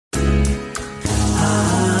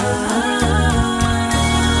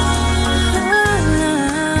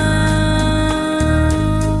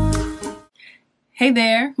Hey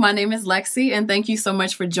there, my name is Lexi, and thank you so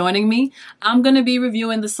much for joining me. I'm going to be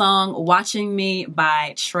reviewing the song Watching Me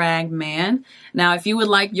by Tragman. Now, if you would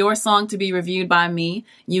like your song to be reviewed by me,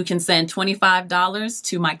 you can send $25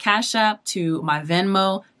 to my Cash App, to my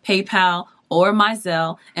Venmo, PayPal, or my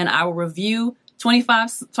Zelle, and I will review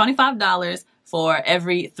 $25 for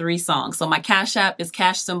every 3 songs. So my Cash App is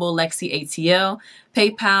 #LexiATL,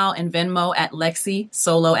 PayPal and Venmo at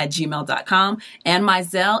lexisolo@gmail.com, and my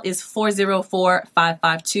Zelle is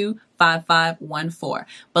 404-552-5514.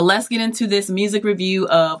 But let's get into this music review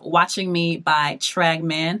of Watching Me by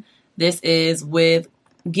Tragman. This is with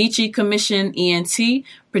Geechee Commission ENT,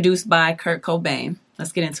 produced by Kurt Cobain.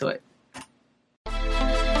 Let's get into it.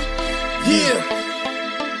 Yeah,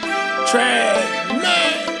 Tragman.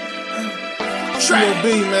 Trag B,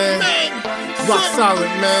 man. Rock solid,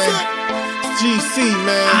 man. GC,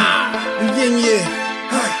 man. Yeah.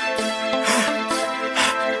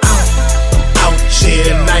 Out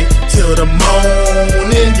here night till the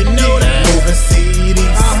morning. You know that. Moving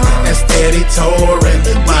CDs and steady touring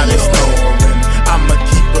while it's snoring. I'ma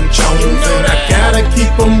keep them jonesing. I gotta keep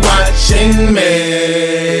them watching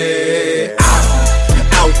me.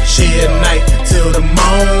 Out here night till the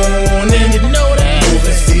morning. You know that.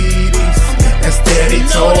 Moving CDs and steady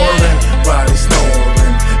touring while it's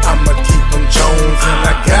snoring. I'ma keep them jonesing. I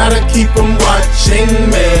gotta keep them watching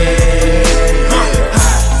me.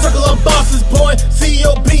 Circle of bosses, boy,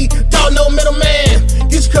 COB, dog, no middleman.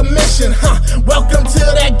 Geechee Commission, welcome to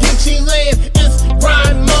that Geechee land. It's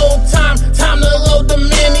grind mode time, time to load the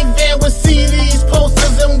minivan with CDs,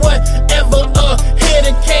 posters, and whatever hit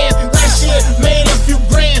it can. Last year made a few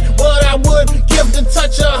grand, what I would give to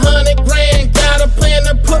touch 100 grand. Got a plan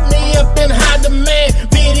to put me up in high demand.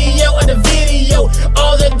 Video of the video,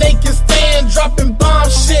 all that they can stand, dropping bomb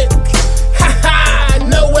shit.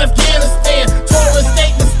 No Afghanistan, touring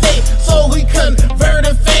state to state, slowly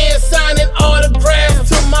converting fans, signing autographs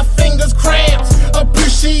till my fingers cramped.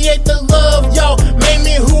 Appreciate the love, y'all made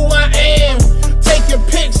me who I am. Taking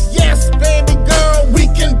pics, yes, baby girl, we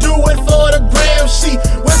can do it for the gram. She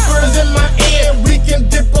whispers in my ear, we can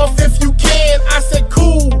dip off if you can. I said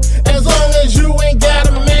cool, as long as you ain't got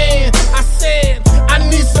a man. I said I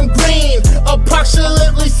need some green,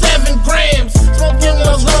 approximately 7 grams. Smoking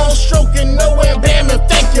a long stroking, no bam,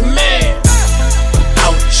 thank you, man.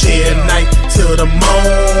 Out here night till the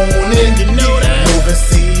morning. You know that. Moving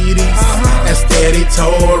CDs and steady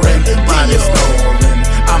touring while it's snoring.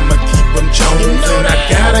 I'ma keep them jonesing. I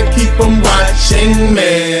gotta keep them watching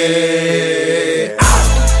me.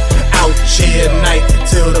 Out here night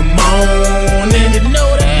till the morning. You know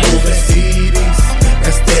that. Moving CDs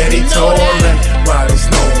and steady touring while it's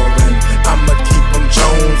snoring. I'ma keep them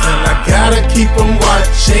jonesing. I gotta keep them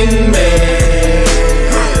watching me.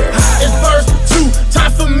 It's verse 2,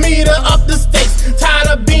 time for me to up the stakes. Tired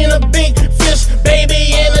of being a big fish,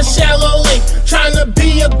 baby, in a shallow lake. Trying to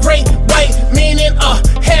be a great white, meaning a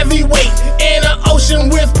heavyweight in an ocean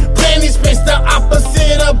with plenty space. The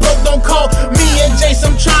opposite of broke, don't call me a Jace.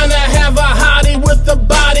 I'm trying to have a hottie with a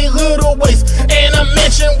body, little waist, and a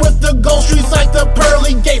mansion with the gold streets like the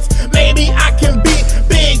pearly gates. Maybe I can be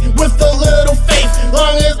big with a little faith,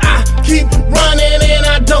 long as I keep running and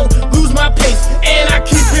I don't lose my pace, and I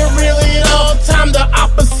keep it really at all time, the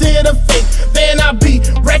opposite of fake. Then I'll be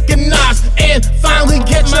recognized and finally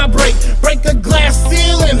get my break. Break a glass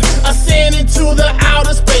ceiling, ascend into the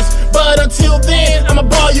outer space. But until then, I'ma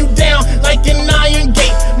ball you down like an iron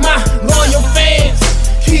gate. My loyal fans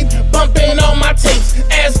keep bumping on my tapes.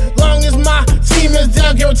 As long as my team is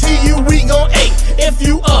down, guarantee you we gon' ache. If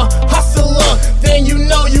you a hustler, then you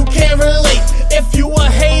know you can relate. If you a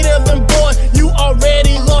hater, then boy, you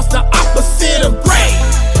already lost, the opposite of great.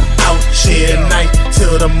 Out here night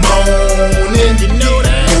till the morning. You know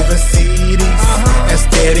that. Moving CDs and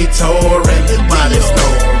steady touring while it's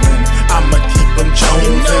snoring. I'ma keep them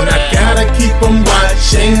jonesing. I gotta keep them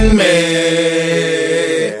watching me.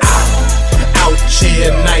 Out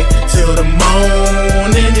here night till the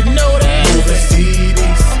morning. You know that. Moving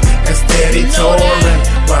CDs and steady touring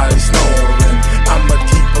while it's snoring. I'ma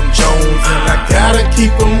keep them jonesing. I gotta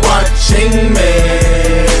keep them watching me.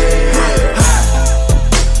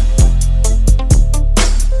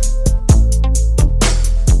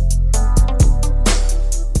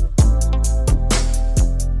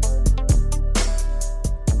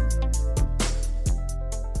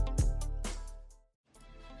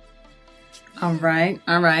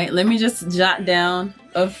 All right. Let me just jot down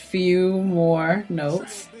a few more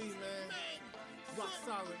notes.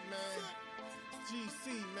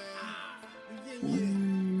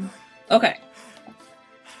 Okay.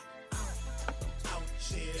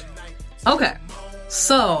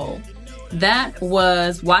 So That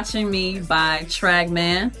was Watching Me by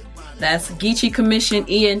Tragman. That's Geechee Commission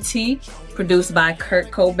ENT, produced by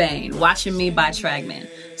Kurt Cobain. Watching Me by Tragman.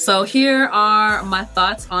 So here are my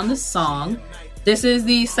thoughts on the song. This is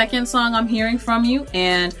the second song I'm hearing from you,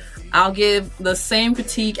 and I'll give the same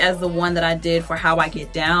critique as the one that I did for How I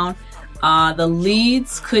Get Down. The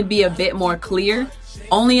leads could be a bit more clear,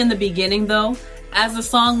 only in the beginning though. As the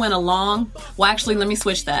song went along, well actually let me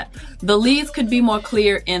switch that. The leads could be more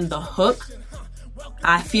clear in the hook.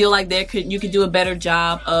 I feel like you could do a better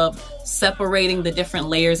job of separating the different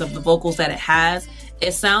layers of the vocals that it has.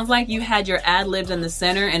 It sounds like you had your ad-libs in the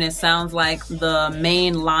center, and it sounds like the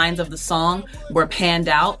main lines of the song were panned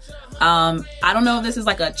out. I don't know if this is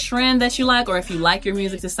like a trend that you like, or if you like your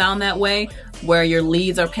music to sound that way, where your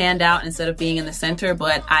leads are panned out instead of being in the center,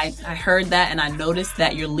 but I heard that and I noticed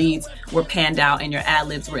that your leads were panned out and your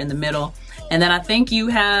ad-libs were in the middle. And then I think you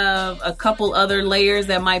have a couple other layers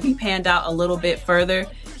that might be panned out a little bit further,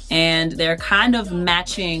 and they're kind of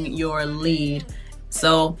matching your lead.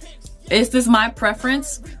 So it's just my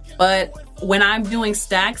preference, but when I'm doing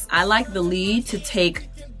stacks, I like the lead to take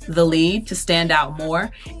the lead to stand out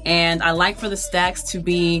more, and I like for the stacks to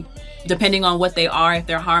be, depending on what they are, if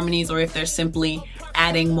they're harmonies or if they're simply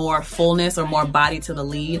adding more fullness or more body to the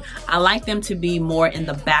lead, I like them to be more in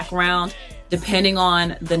the background. Depending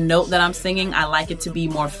on the note that I'm singing, I like it to be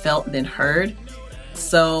more felt than heard.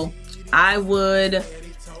 So I would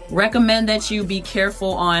recommend that you be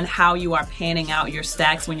careful on how you are panning out your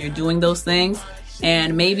stacks when you're doing those things,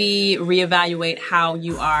 and maybe reevaluate how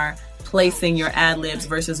you are placing your ad-libs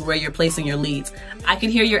versus where you're placing your leads. I could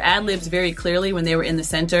hear your ad-libs very clearly when they were in the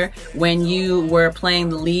center. When you were playing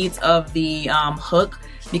the leads of the hook,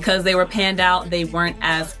 because they were panned out, they weren't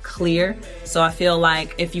as clear. So I feel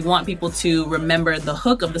like if you want people to remember the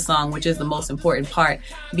hook of the song, which is the most important part,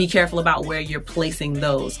 be careful about where you're placing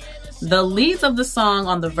those. The leads of the song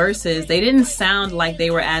on the verses, they didn't sound like they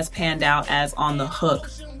were as panned out as on the hook.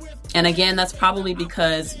 And again, that's probably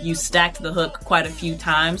because you stacked the hook quite a few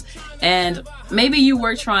times, and maybe you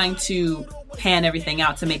were trying to pan everything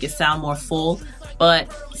out to make it sound more full. But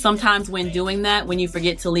sometimes when doing that, when you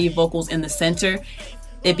forget to leave vocals in the center,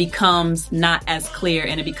 it becomes not as clear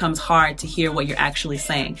and it becomes hard to hear what you're actually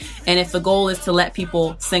saying. And if the goal is to let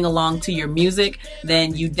people sing along to your music,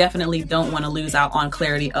 then you definitely don't want to lose out on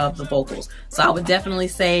clarity of the vocals. So I would definitely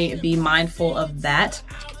say be mindful of that.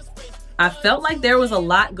 I felt like there was a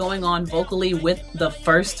lot going on vocally with the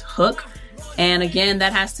first hook. And again,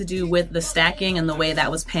 that has to do with the stacking and the way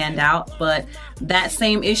that was panned out. But that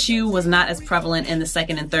same issue was not as prevalent in the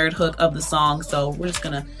second and third hook of the song. So we're just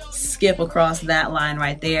gonna skip across that line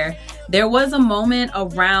right there. There was a moment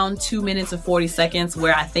around 2 minutes and 40 seconds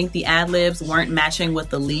where I think the ad-libs weren't matching what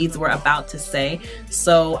the leads were about to say.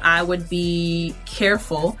 So I would be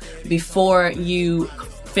careful before you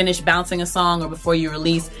finish bouncing a song or before you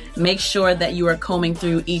release. Make sure that you are combing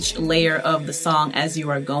through each layer of the song as you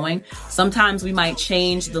are going. Sometimes we might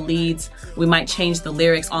change the leads, we might change the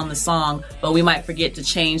lyrics on the song, but we might forget to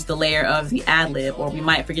change the layer of the ad-lib, or we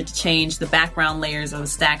might forget to change the background layers of the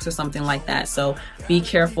stacks or something like that. So be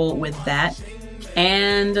careful with that.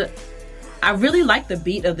 And I really like the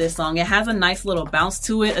beat of this song. It has a nice little bounce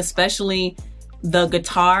to it, especially the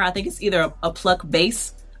guitar. I think it's either a pluck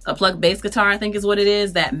bass guitar, I think is what it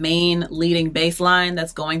is, that main leading bass line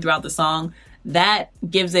that's going throughout the song. That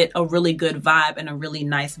gives it a really good vibe and a really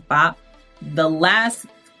nice bop. The last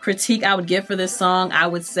critique I would give for this song, I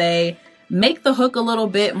would say make the hook a little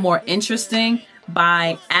bit more interesting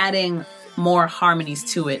by adding more harmonies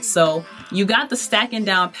to it. So you got the stacking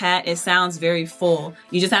down pat, it sounds very full.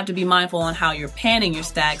 You just have to be mindful on how you're panning your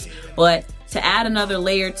stacks, but to add another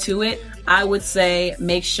layer to it, I would say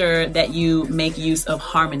make sure that you make use of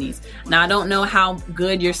harmonies. Now, I don't know how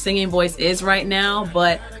good your singing voice is right now,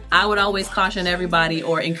 but I would always caution everybody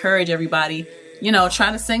or encourage everybody, you know,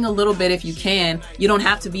 try to sing a little bit if you can. You don't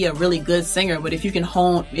have to be a really good singer, but if you can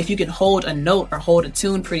hold a note or hold a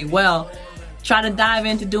tune pretty well, try to dive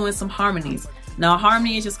into doing some harmonies. Now, a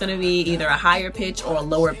harmony is just going to be either a higher pitch or a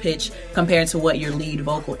lower pitch compared to what your lead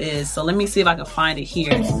vocal is. So let me see if I can find it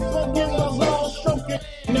here.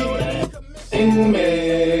 Sing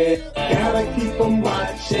me, gotta keep them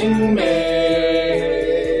watching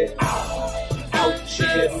me. Out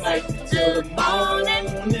here night till the morning.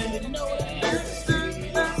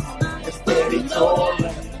 Steady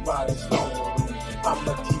talking,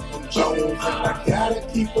 I'ma keep them Jones, and I gotta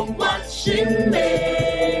keep them watching me.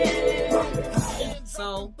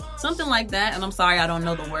 So something like that, and I'm sorry I don't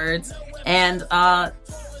know the words. And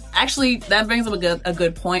actually that brings up a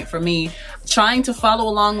good point for me. Trying to follow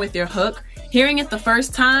along with your hook Hearing it the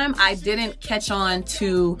first time, I didn't catch on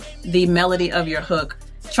to the melody of your hook.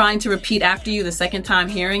 Trying to repeat after you the second time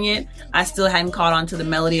hearing it, I still hadn't caught on to the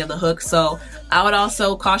melody of the hook. So I would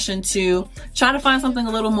also caution to try to find something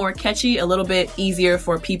a little more catchy, a little bit easier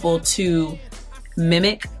for people to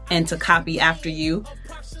mimic and to copy after you.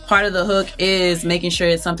 Part of the hook is making sure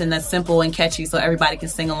it's something that's simple and catchy so everybody can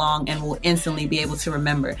sing along and will instantly be able to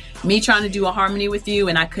remember. Me trying to do a harmony with you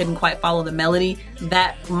and I couldn't quite follow the melody,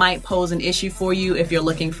 that might pose an issue for you if you're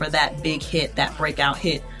looking for that big hit, that breakout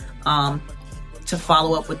hit, to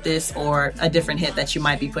follow up with this or a different hit that you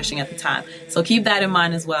might be pushing at the time. So keep that in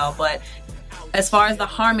mind as well. But as far as the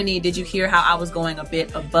harmony, did you hear how I was going a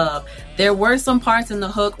bit above? There were some parts in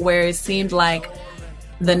the hook where it seemed like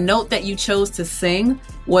the note that you chose to sing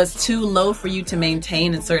was too low for you to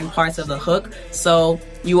maintain in certain parts of the hook. So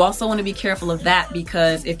you also want to be careful of that,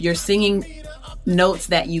 because if you're singing notes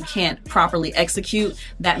that you can't properly execute,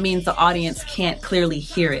 that means the audience can't clearly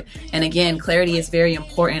hear it. And again, clarity is very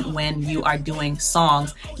important when you are doing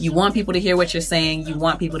songs. You want people to hear what you're saying. You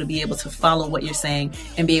want people to be able to follow what you're saying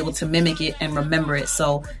and be able to mimic it and remember it.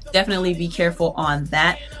 So definitely be careful on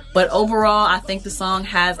that. But overall, I think the song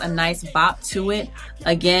has a nice bop to it.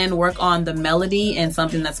 Again, work on the melody and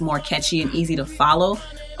something that's more catchy and easy to follow.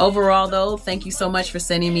 Overall though, thank you so much for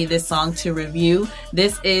sending me this song to review.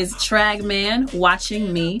 This is Tragman,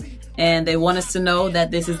 Watching Me, and they want us to know that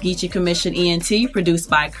this is Geechee Commission ENT, produced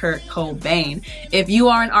by Kurt Cobain. If you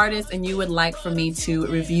are an artist and you would like for me to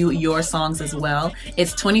review your songs as well,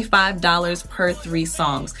 it's $25 per 3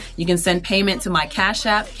 songs. You can send payment to my Cash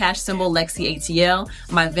App, cash symbol Lexi ATL,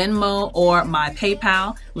 my Venmo, or my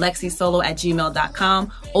PayPal,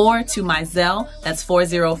 lexisolo@gmail.com, or to my Zelle, that's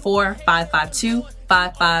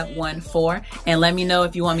 404-552-5514, and let me know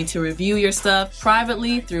if you want me to review your stuff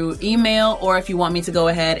privately through email, or if you want me to go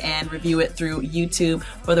ahead and review it through YouTube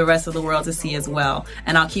for the rest of the world to see as well.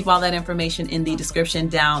 And I'll keep all that information in the description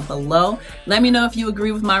down below. Let me know if you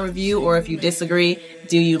agree with my review or if you disagree.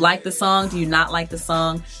 Do you like the song? Do you not like the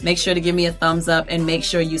song? Make sure to give me a thumbs up and make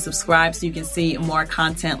sure you subscribe so you can see more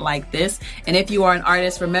content like this. And if you are an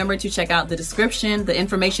artist, remember to check out the description, the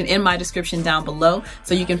information in my description down below,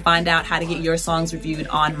 so you can find out how to get your songs reviewed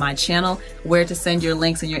on my channel, where to send your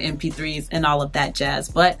links and your MP3s and all of that jazz.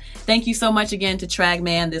 But thank you so much again to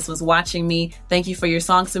Tragman. This was Watching Me. Thank you for your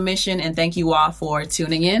song submission, and thank you all for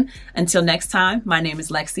tuning in. Until next time, my name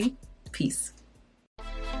is Lexi. Peace.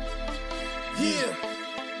 Yeah.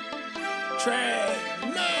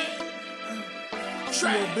 Tragman.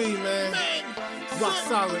 Tragman, man. Rock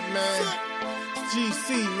solid, man. GC,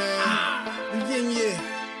 man. Yeah.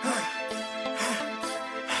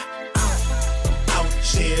 Out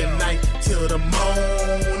here night till the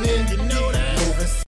morning. You know that. Moving